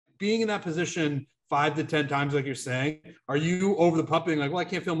being in that position 5 to 10 times, like you're saying, are you over the pupping like, well, I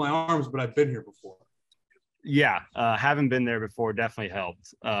can't feel my arms, but I've been here before? Yeah, having been there before definitely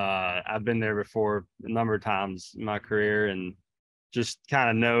helped. I've been there before a number of times in my career, and just kind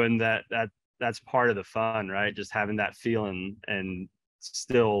of knowing that's part of the fun, right? Just having that feeling and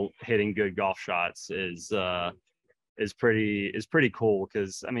still hitting good golf shots is pretty cool.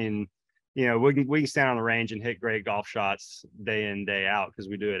 Because I mean, you know, we can stand on the range and hit great golf shots day in, day out because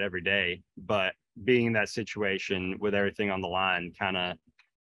we do it every day. But being in that situation with everything on the line, kind of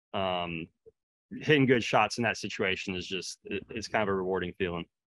hitting good shots in that situation is just, it's kind of a rewarding feeling.